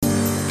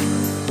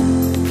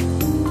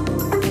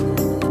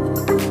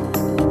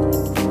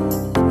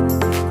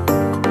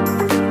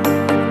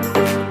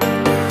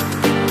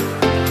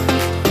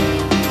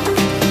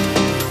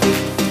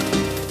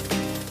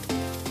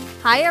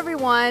Hi,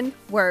 everyone.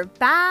 We're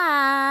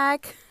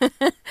back.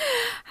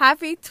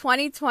 Happy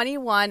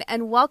 2021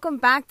 and welcome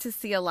back to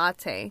Sia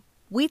Latte.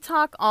 We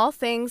talk all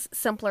things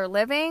simpler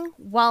living,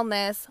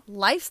 wellness,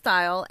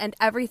 lifestyle, and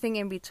everything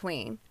in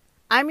between.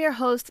 I'm your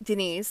host,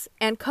 Denise,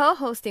 and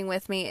co-hosting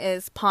with me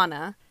is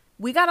Pana.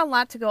 We got a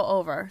lot to go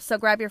over, so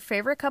grab your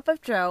favorite cup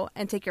of joe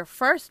and take your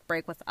first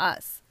break with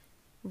us.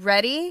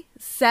 Ready,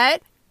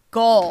 set,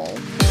 goal.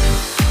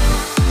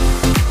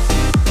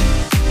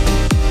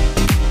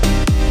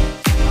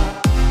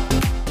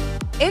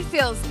 It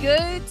feels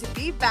good to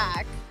be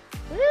back.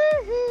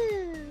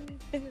 Woohoo!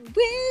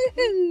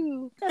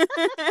 Woohoo!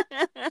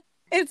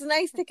 It's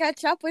nice to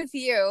catch up with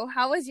you.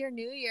 How was your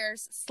New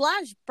Year's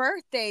 /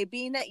 birthday,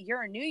 being that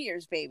you're a New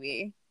Year's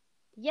baby?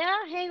 Yeah,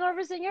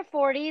 hangovers in your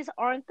 40s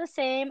aren't the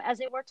same as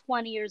they were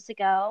 20 years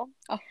ago.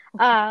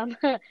 Oh.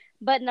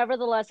 But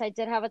nevertheless, I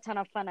did have a ton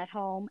of fun at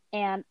home,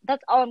 and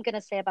that's all I'm going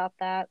to say about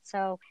that.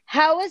 So,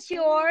 how was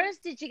yours?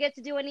 Did you get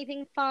to do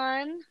anything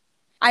fun?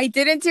 I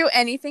didn't do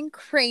anything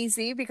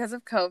crazy because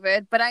of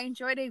COVID, but I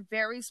enjoyed a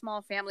very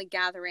small family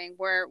gathering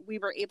where we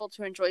were able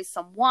to enjoy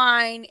some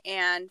wine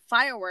and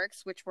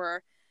fireworks, which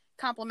were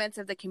compliments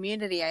of the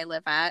community I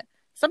live at.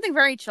 Something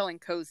very chill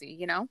and cozy,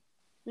 you know?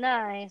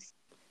 Nice.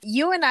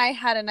 You and I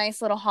had a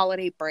nice little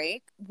holiday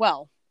break.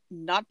 Well,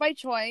 not by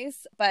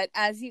choice, but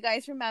as you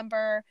guys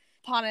remember,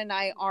 Pana and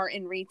I are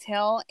in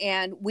retail,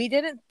 and we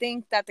didn't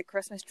think that the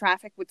Christmas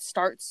traffic would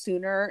start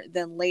sooner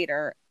than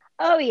later.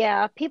 Oh,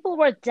 yeah. People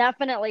were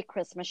definitely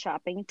Christmas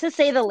shopping, to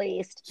say the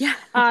least. Yeah.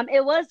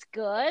 It was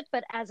good,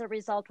 but as a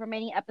result,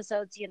 remaining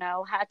episodes,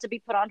 had to be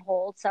put on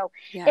hold. So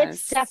Yes.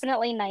 It's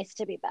definitely nice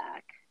to be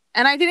back.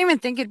 And I didn't even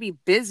think it'd be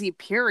busy,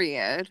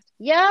 period.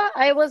 Yeah,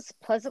 I was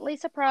pleasantly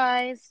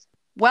surprised.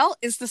 Well,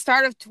 it's the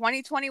start of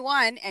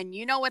 2021, and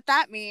you know what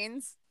that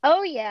means.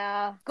 Oh,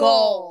 yeah.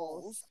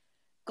 Goals.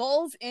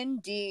 Goals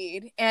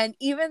indeed. And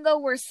even though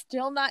we're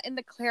still not in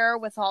the clear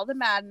with all the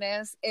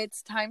madness,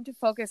 it's time to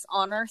focus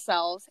on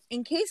ourselves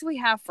in case we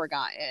have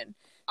forgotten.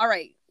 All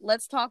right,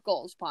 let's talk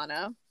goals,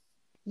 Pana.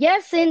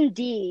 Yes,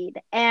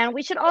 indeed. And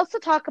we should also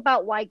talk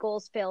about why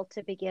goals fail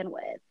to begin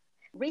with.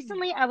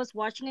 Recently, I was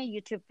watching a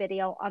YouTube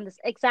video on this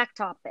exact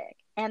topic,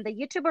 and the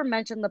YouTuber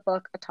mentioned the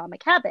book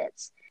Atomic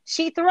Habits.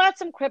 She threw out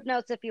some crib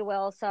notes, if you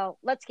will, so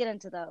let's get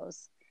into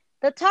those.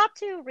 The top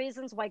 2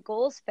 reasons why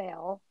goals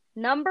fail.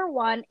 Number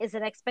 1 is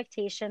an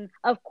expectation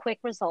of quick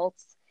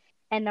results.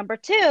 And number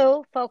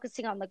 2,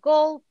 focusing on the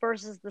goal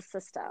versus the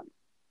system.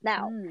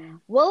 Now,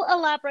 we'll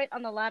elaborate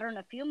on the latter in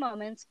a few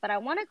moments, but I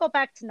want to go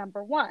back to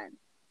number 1.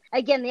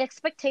 Again, the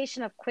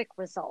expectation of quick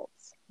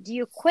results. Do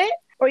you quit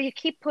or you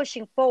keep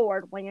pushing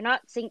forward when you're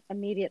not seeing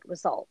immediate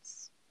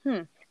results?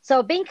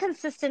 So being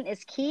consistent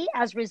is key,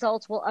 as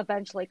results will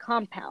eventually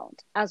compound.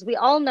 As we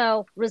all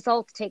know,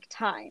 results take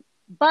time,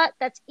 but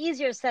that's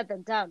easier said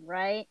than done,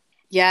 right?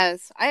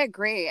 Yes, I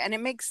agree. And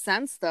it makes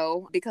sense,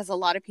 though, because a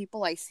lot of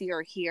people I see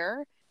or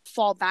hear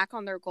fall back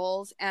on their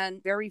goals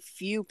and very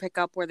few pick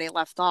up where they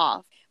left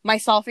off.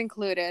 Myself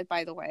included,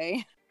 by the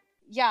way.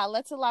 Yeah,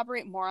 let's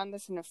elaborate more on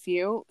this in a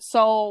few.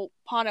 So,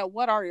 Pana,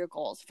 what are your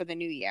goals for the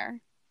new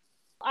year?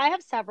 I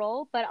have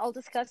several, but I'll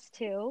discuss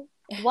 2.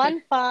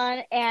 One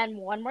fun and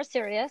one more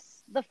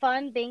serious. The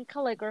fun being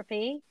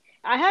calligraphy.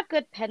 I have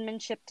good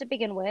penmanship to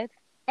begin with,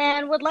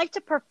 and would like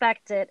to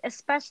perfect it,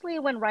 especially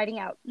when writing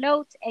out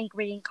notes and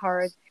greeting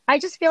cards. I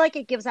just feel like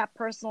it gives that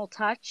personal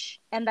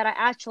touch and that I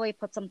actually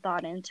put some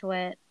thought into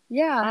it.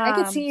 Yeah, I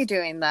could see you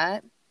doing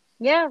that.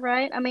 Yeah,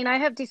 right. I mean, I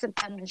have decent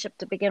penmanship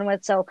to begin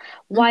with, so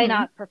why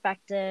not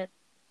perfect it?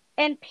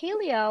 And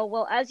paleo,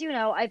 well, as you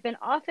know, I've been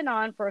off and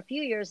on for a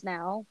few years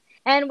now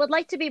and would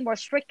like to be more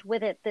strict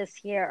with it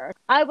this year.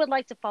 I would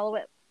like to follow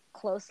it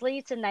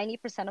closely to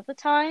 90% of the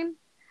time.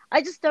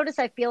 I just notice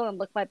I feel and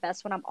look my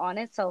best when I'm on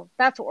it, so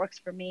that's what works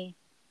for me.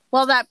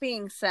 Well, that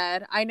being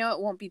said, I know it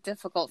won't be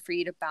difficult for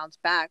you to bounce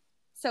back,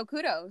 so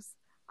kudos.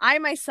 I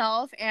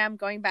myself am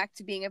going back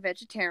to being a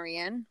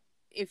vegetarian.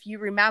 If you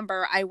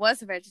remember, I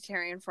was a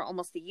vegetarian for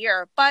almost a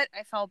year, but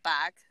I fell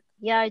back.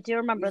 Yeah, I do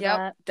remember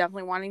that.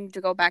 Definitely wanting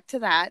to go back to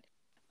that.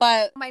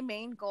 But my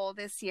main goal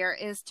this year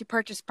is to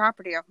purchase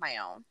property of my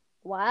own.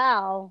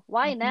 Wow.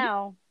 Why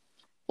now?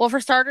 Well, for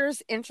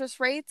starters, interest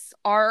rates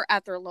are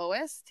at their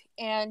lowest.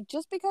 And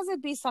just because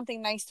it'd be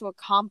something nice to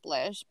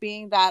accomplish,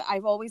 being that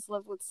I've always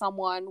lived with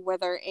someone,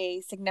 whether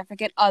a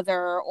significant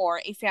other or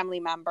a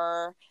family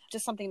member,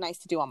 just something nice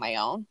to do on my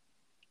own.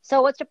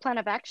 So what's your plan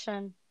of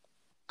action?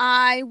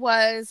 I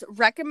was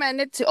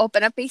recommended to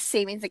open up a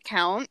savings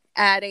account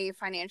at a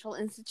financial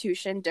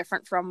institution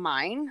different from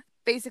mine.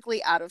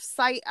 Basically out of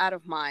sight, out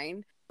of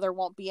mind. There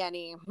won't be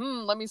any,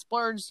 let me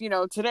splurge,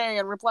 today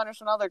and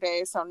replenish another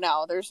day. So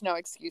no, there's no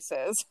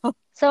excuses.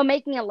 So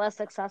making it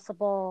less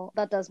accessible,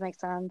 that does make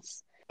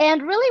sense.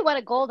 And really what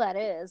a goal that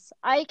is.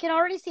 I can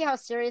already see how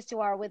serious you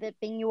are with it,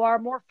 being you are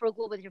more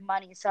frugal with your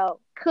money.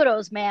 So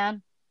kudos,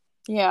 man.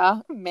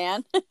 Yeah,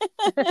 man.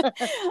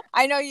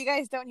 I know you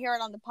guys don't hear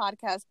it on the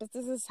podcast, but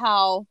this is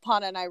how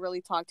Pana and I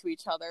really talk to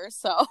each other.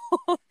 So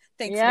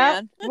Thanks, Yeah,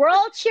 man. we're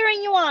all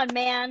cheering you on,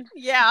 man.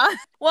 Yeah.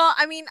 Well,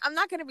 I mean, I'm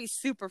not going to be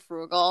super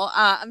frugal.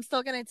 I'm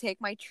still going to take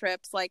my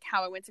trips like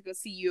how I went to go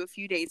see you a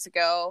few days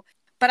ago,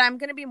 but I'm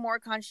going to be more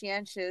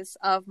conscientious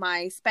of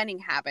my spending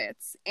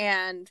habits.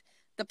 And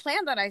the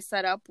plan that I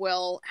set up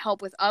will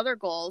help with other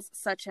goals,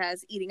 such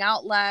as eating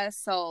out less.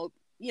 So,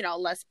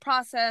 less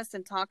processed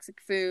and toxic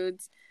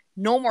foods,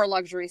 no more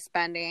luxury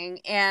spending,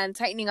 and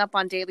tightening up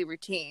on daily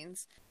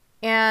routines.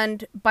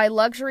 And by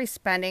luxury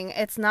spending,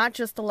 it's not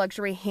just the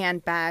luxury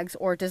handbags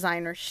or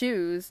designer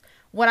shoes.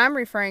 What I'm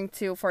referring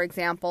to, for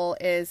example,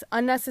 is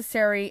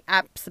unnecessary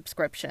app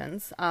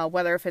subscriptions,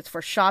 whether if it's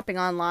for shopping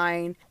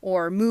online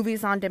or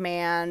movies on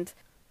demand.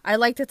 I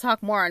like to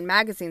talk more on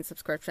magazine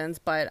subscriptions,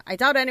 but I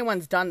doubt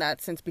anyone's done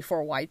that since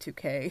before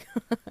Y2K.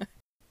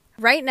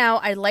 Right now,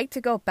 I'd like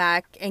to go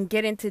back and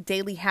get into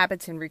daily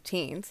habits and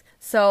routines.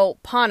 So,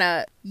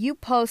 Pana, you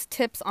post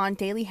tips on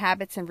daily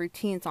habits and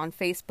routines on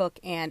Facebook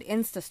and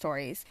Insta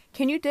stories.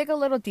 Can you dig a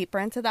little deeper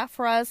into that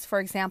for us? For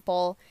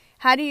example,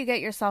 how do you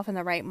get yourself in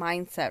the right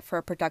mindset for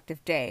a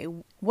productive day?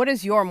 What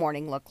does your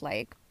morning look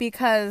like?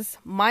 Because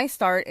my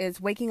start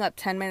is waking up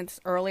 10 minutes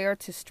earlier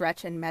to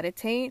stretch and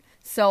meditate.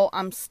 So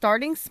I'm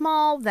starting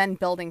small, then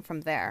building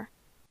from there.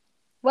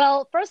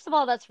 Well, first of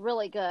all, that's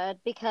really good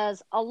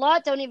because a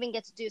lot don't even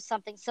get to do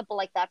something simple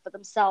like that for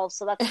themselves.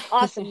 So that's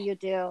awesome you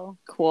do.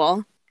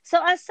 Cool. So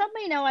as some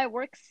may know, I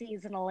work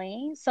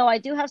seasonally. So I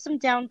do have some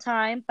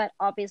downtime, but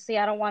obviously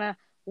I don't want to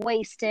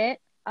waste it.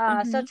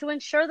 So to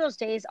ensure those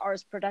days are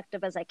as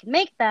productive as I can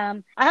make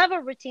them, I have a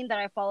routine that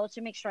I follow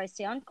to make sure I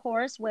stay on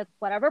course with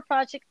whatever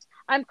project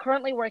I'm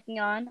currently working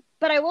on.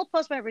 But I will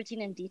post my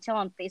routine in detail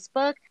on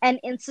Facebook and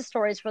Insta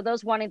stories for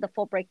those wanting the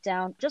full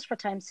breakdown, just for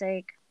time's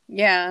sake.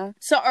 Yeah.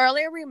 So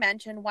earlier we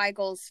mentioned why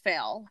goals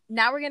fail.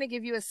 Now we're going to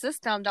give you a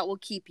system that will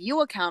keep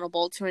you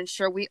accountable to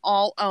ensure we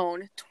all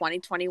own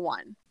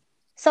 2021.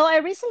 So I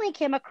recently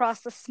came across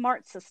the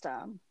SMART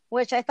system,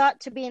 which I thought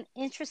to be an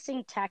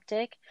interesting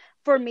tactic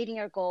for meeting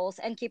your goals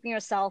and keeping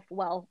yourself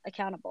well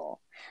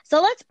accountable.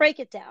 So let's break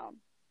it down.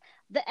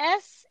 The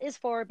S is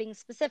for being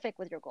specific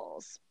with your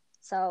goals.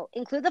 So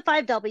include the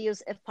 5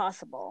 W's if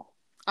possible.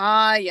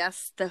 Ah,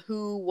 yes. The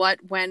who, what,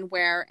 when,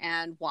 where,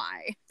 and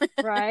why.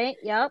 Right?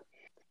 Yep.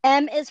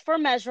 M is for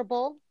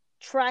measurable,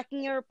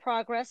 tracking your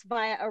progress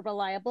via a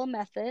reliable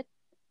method.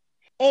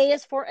 A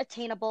is for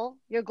attainable.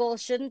 Your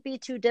goals shouldn't be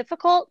too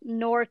difficult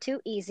nor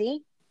too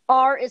easy.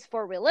 R is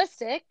for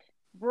realistic,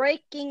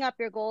 breaking up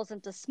your goals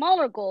into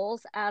smaller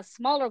goals, as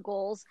smaller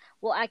goals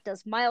will act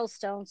as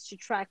milestones to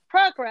track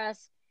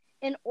progress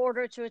in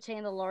order to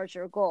attain the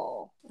larger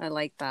goal. I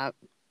like that.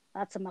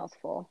 That's a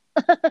mouthful.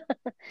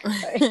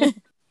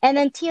 And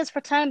then T is for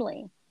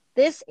timely.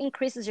 This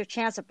increases your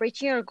chance of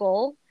reaching your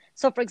goal.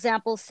 So, for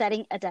example,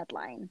 setting a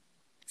deadline.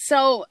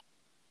 So,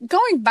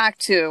 going back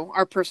to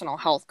our personal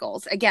health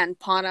goals, again,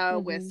 Pana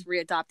with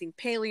readopting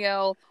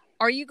paleo,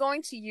 are you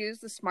going to use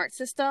the SMART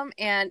system?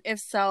 And if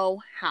so,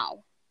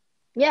 how?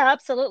 Yeah,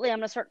 absolutely. I'm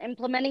going to start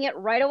implementing it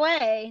right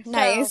away.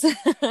 Nice. So,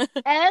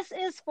 S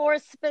is for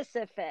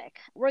specific.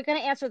 We're going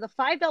to answer the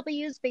 5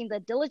 W's, being the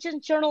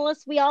diligent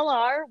journalists we all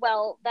are.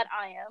 Well, that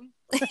I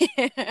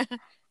am.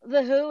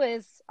 The who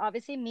is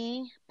obviously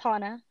me,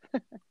 Pana.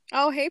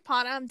 Oh, hey,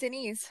 Pana, I'm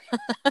Denise.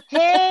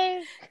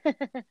 Hey.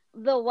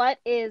 The what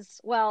is,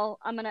 well,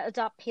 I'm going to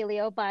adopt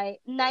paleo by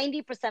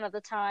 90% of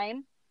the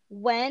time,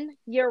 when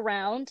year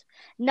round,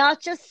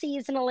 not just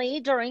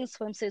seasonally during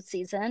swimsuit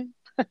season.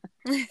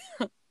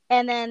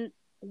 And then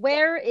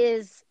where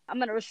is, I'm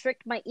going to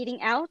restrict my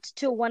eating out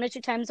to 1 or 2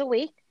 times a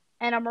week.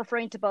 And I'm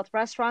referring to both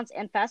restaurants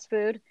and fast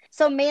food.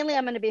 So mainly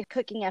I'm going to be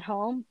cooking at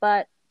home,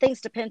 but thanks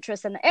to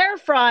Pinterest and the air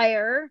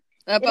fryer,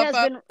 it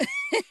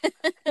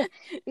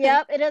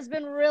has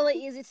been really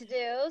easy to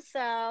do.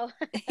 So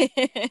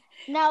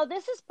now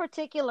this is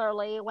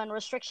particularly when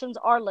restrictions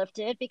are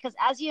lifted, because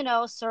as you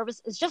know,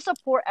 service is just a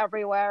poor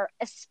everywhere,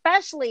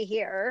 especially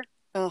here.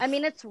 Ugh. I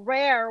mean, it's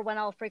rare when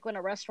I'll frequent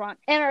a restaurant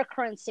in our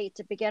current state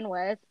to begin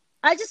with.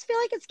 I just feel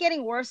like it's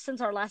getting worse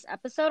since our last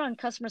episode on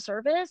customer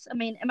service. I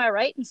mean, am I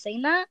right in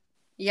saying that?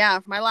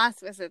 Yeah, my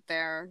last visit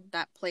there,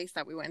 that place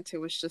that we went to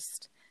was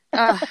just...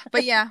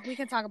 but yeah, we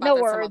can talk about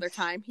that some other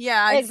time.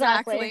 Yeah,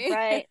 exactly.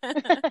 Right.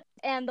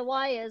 And the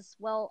why is,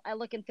 well, I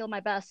look and feel my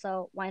best,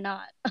 so why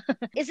not?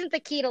 Isn't the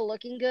key to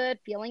looking good,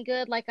 feeling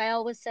good, like I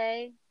always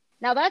say?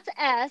 Now that's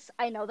S.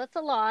 I know that's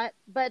a lot,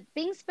 but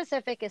being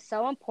specific is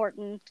so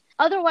important.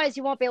 Otherwise,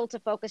 you won't be able to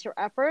focus your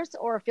efforts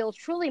or feel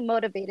truly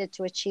motivated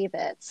to achieve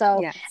it.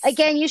 So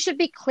Again, you should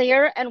be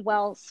clear and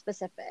well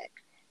specific.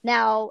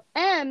 Now,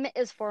 M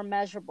is for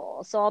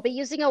measurable. So I'll be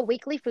using a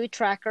weekly food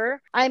tracker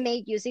I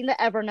made using the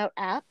Evernote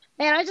app.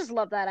 Man, I just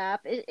love that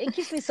app. It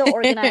keeps me so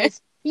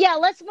organized. Yeah,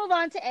 let's move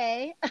on to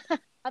A.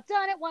 I've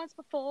done it once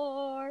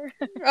before.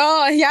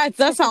 Oh, yeah, it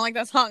does sound like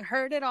that song.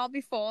 Heard it all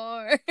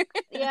before.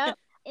 Yeah.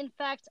 In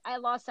fact, I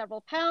lost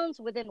several pounds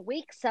within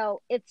weeks,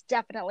 so it's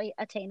definitely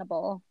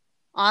attainable.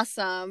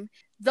 Awesome.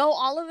 Though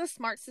all of the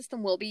SMART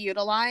system will be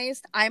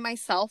utilized, I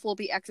myself will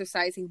be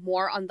exercising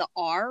more on the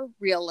R,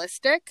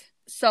 realistic.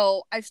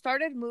 So I've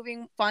started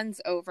moving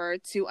funds over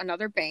to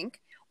another bank,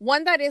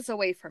 One that is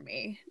away from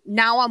me.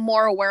 Now I'm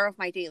more aware of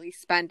my daily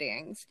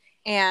spendings.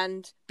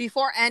 And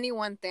before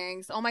anyone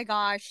thinks, oh my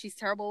gosh, she's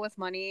terrible with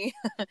money,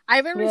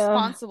 I've been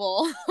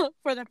responsible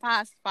for the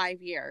past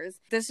 5 years.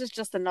 This is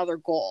just another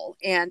goal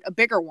and a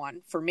bigger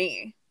one for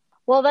me.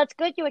 Well, that's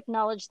good you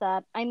acknowledge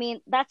that. I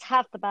mean, that's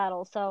half the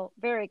battle, so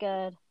very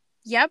good.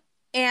 Yep.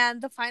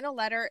 And the final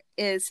letter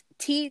is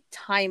T,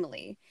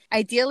 timely.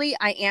 Ideally,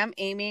 I am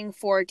aiming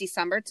for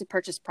December to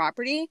purchase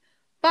property.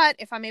 But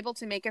if I'm able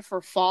to make it for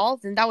fall,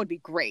 then that would be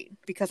great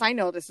because I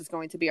know this is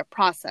going to be a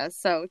process.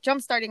 So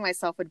jumpstarting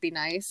myself would be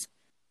nice.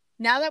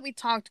 Now that we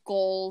talked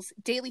goals,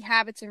 daily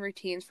habits and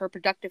routines for a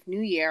productive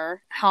new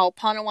year, how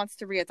Pana wants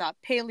to readopt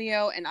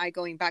paleo and I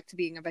going back to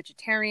being a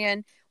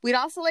vegetarian, we'd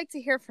also like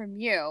to hear from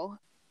you.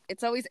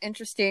 It's always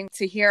interesting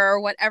to hear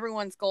what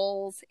everyone's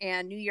goals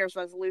and New Year's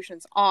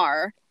resolutions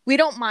are. We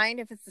don't mind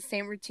if it's the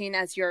same routine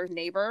as your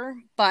neighbor,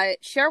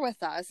 but share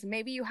with us.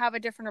 Maybe you have a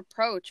different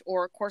approach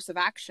or course of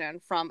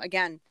action from,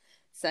 again,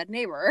 said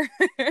neighbor.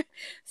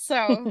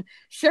 So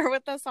share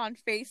with us on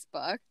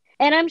Facebook.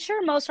 And I'm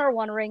sure most are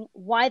wondering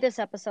why this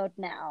episode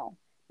now,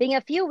 being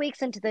a few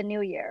weeks into the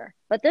new year.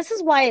 But this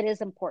is why it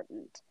is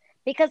important.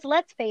 Because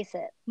let's face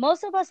it,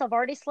 most of us have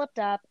already slipped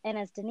up, and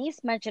as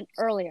Denise mentioned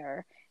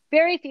earlier,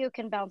 very few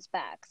can bounce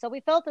back. So we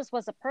felt this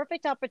was a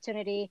perfect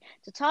opportunity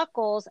to talk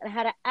goals and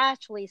how to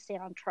actually stay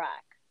on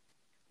track.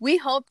 We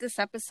hope this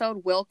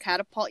episode will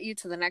catapult you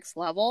to the next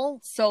level.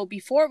 So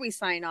before we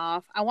sign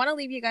off, I want to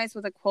leave you guys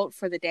with a quote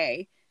for the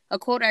day, a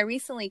quote I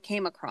recently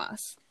came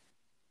across.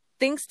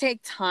 Things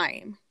take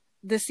time.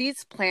 The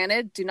seeds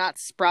planted do not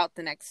sprout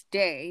the next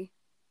day,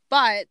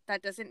 but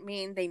that doesn't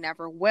mean they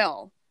never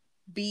will.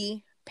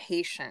 Be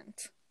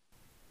patient.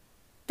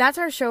 That's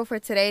our show for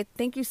today.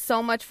 Thank you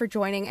so much for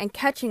joining and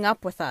catching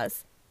up with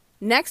us.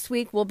 Next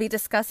week, we'll be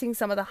discussing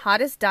some of the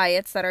hottest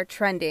diets that are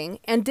trending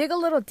and dig a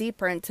little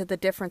deeper into the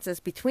differences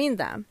between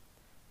them.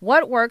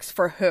 What works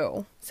for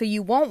who? So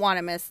you won't want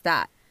to miss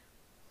that.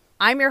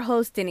 I'm your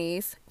host,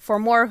 Denise. For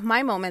more of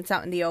my moments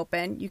out in the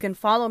open, you can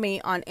follow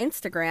me on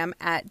Instagram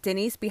at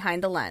Denise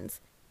Behind the Lens.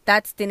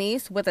 That's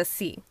Denise with a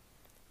C.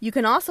 You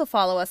can also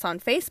follow us on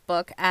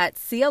Facebook at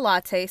Cia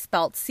Latte,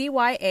 spelled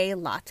C-Y-A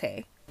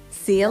Latte.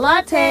 See you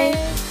latte!